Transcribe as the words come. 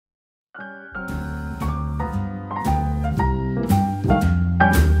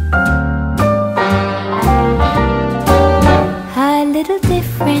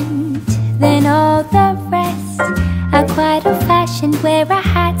mansion where I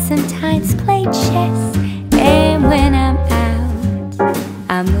had sometimes played chess. And when I'm out,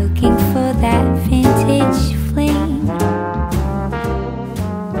 I'm looking for that vintage flame.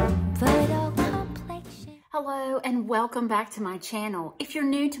 But all complexion. Hello and welcome back to my channel. If you're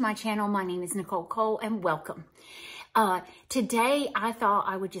new to my channel, my name is Nicole Cole and welcome. Today I thought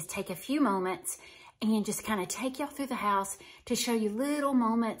I would just take a few moments and just kind of take y'all through the house to show you little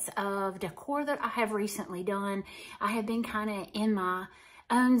moments of decor that I have recently done. I have been kind of in my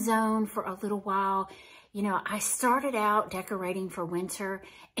own zone for a little while. You know, I started out decorating for winter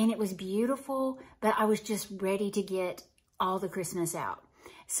and it was beautiful, but I was just ready to get all the Christmas out.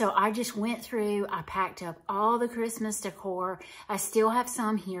 So I just went through, I packed up all the Christmas decor. I still have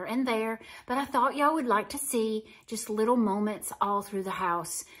some here and there, but I thought y'all would like to see just little moments all through the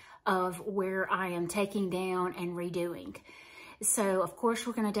house of where I am taking down and redoing. So of course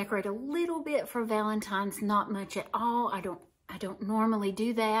we're going to decorate a little bit for Valentine's, not much at all. I don't normally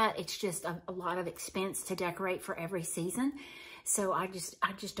do that. It's just a lot of expense to decorate for every season. So I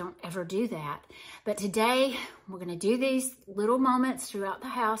just don't ever do that. But today we're going to do these little moments throughout the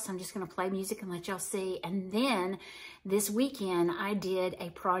house. I'm just going to play music and let y'all see. And then this weekend I did a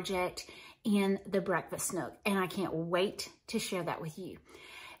project in the breakfast nook and I can't wait to share that with you.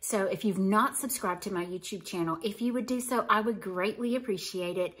 So if you've not subscribed to my YouTube channel, if you would do so, I would greatly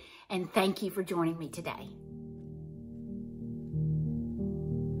appreciate it. And thank you for joining me today.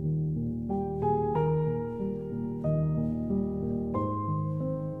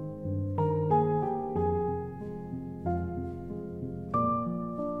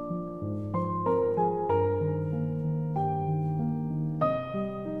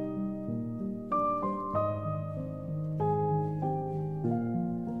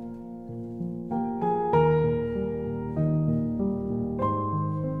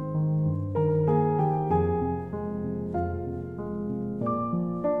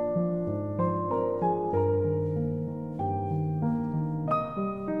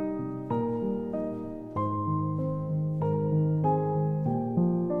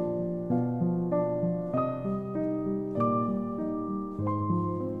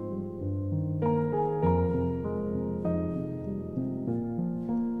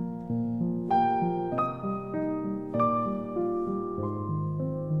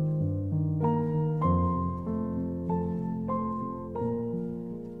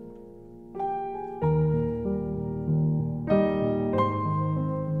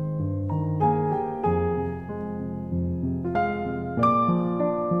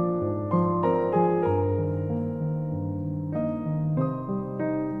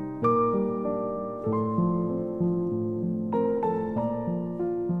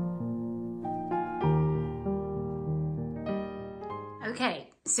 Okay,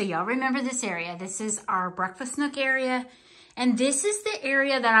 so y'all remember this area. This is our breakfast nook area. And this is the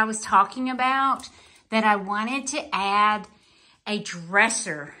area that I was talking about that I wanted to add a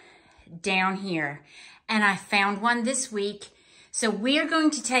dresser down here. And I found one this week. So we are going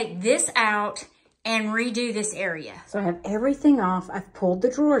to take this out and redo this area. So I have everything off. I've pulled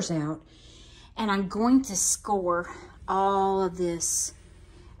the drawers out. And I'm going to score all of this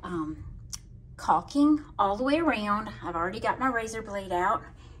caulking all the way around. I've already got my razor blade out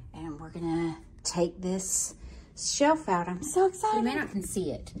and we're gonna take this shelf out. I'm so excited. You may not can see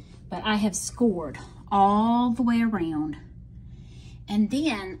it, but I have scored all the way around. And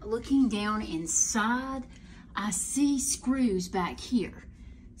then looking down inside, I see screws back here.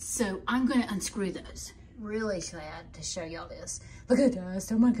 So I'm gonna unscrew those. Really glad to show y'all this. Look at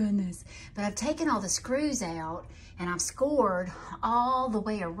this, oh my goodness. But I've taken all the screws out and I've scored all the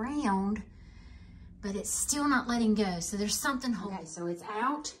way around, but it's still not letting go. So there's something holding. Okay, so it's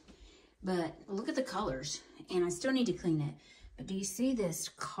out, but look at the colors and I still need to clean it. But do you see this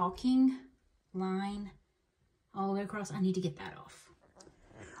caulking line all the way across? I need to get that off.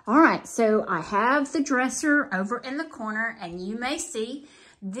 All right, so I have the dresser over in the corner and you may see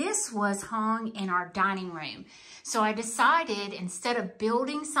this was hung in our dining room. So I decided instead of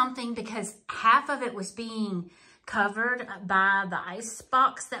building something, because half of it was being covered by the ice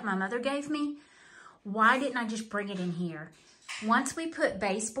box that my mother gave me, why didn't I just bring it in here? Once we put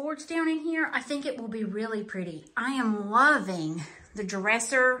baseboards down in here, I think it will be really pretty. I am loving the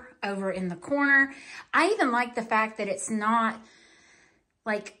dresser over in the corner. I even like the fact that it's not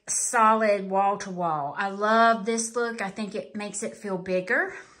like solid wall to wall. I love this look. I think it makes it feel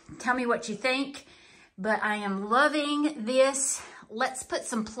bigger. Tell me what you think, but I am loving this. Let's put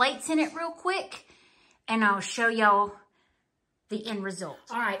some plates in it real quick and I'll show y'all the end result.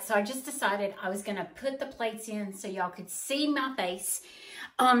 All right, so I just decided I was gonna put the plates in so y'all could see my face.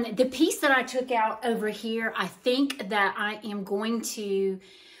 The piece that I took out over here, I think that I am going to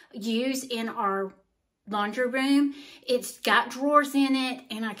use in our laundry room. It's got drawers in it,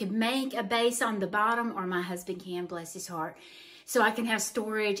 and I could make a base on the bottom, or my husband can, bless his heart, so I can have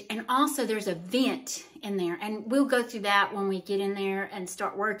storage. And also there's a vent in there, and we'll go through that when we get in there and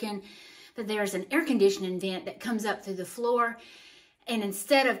start working. But there's an air conditioning vent that comes up through the floor. And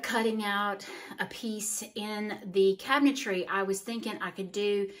instead of cutting out a piece in the cabinetry, I was thinking I could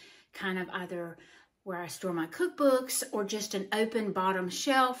do kind of either where I store my cookbooks or just an open bottom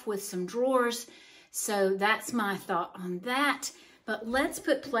shelf with some drawers. So that's my thought on that. But let's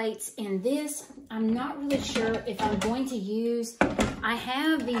put plates in this. I'm not really sure if I'm going to use, I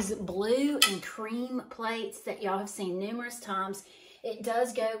have these blue and cream plates that y'all have seen numerous times. It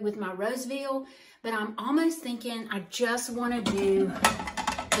does go with my Roseville, but I'm almost thinking I just want to do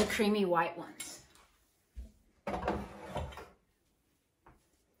the creamy white ones.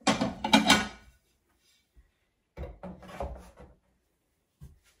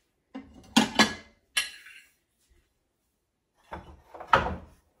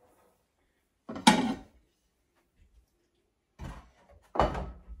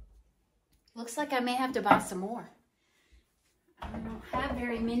 Looks like I may have to buy some more. I don't have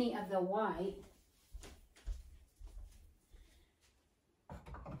very many of the white.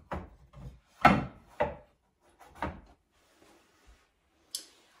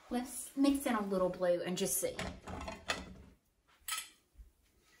 Let's mix in a little blue and just see.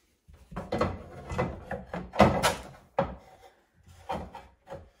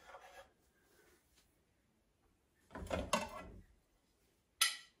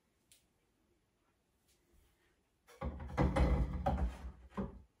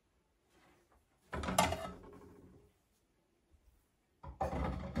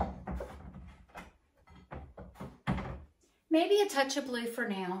 Maybe a touch of blue for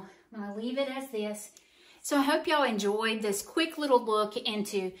now. I'm gonna leave it as this. So I hope y'all enjoyed this quick little look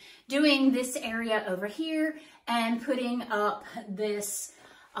into doing this area over here and putting up this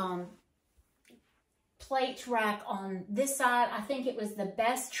plate rack on this side. I think it was the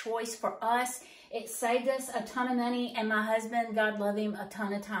best choice for us. It saved us a ton of money, and my husband, God love him, a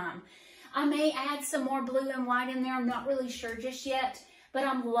ton of time. I may add some more blue and white in there. I'm not really sure just yet. But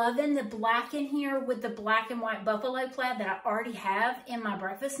I'm loving the black in here with the black and white buffalo plaid that I already have in my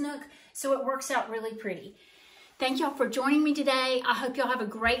breakfast nook. So it works out really pretty. Thank y'all for joining me today. I hope y'all have a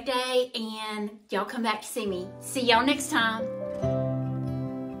great day, and y'all come back to see me. See y'all next time.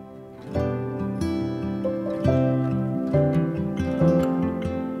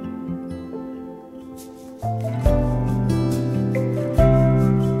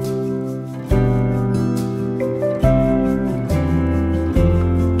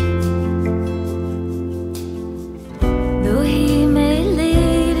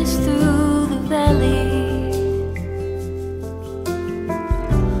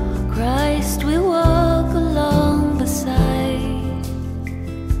 Will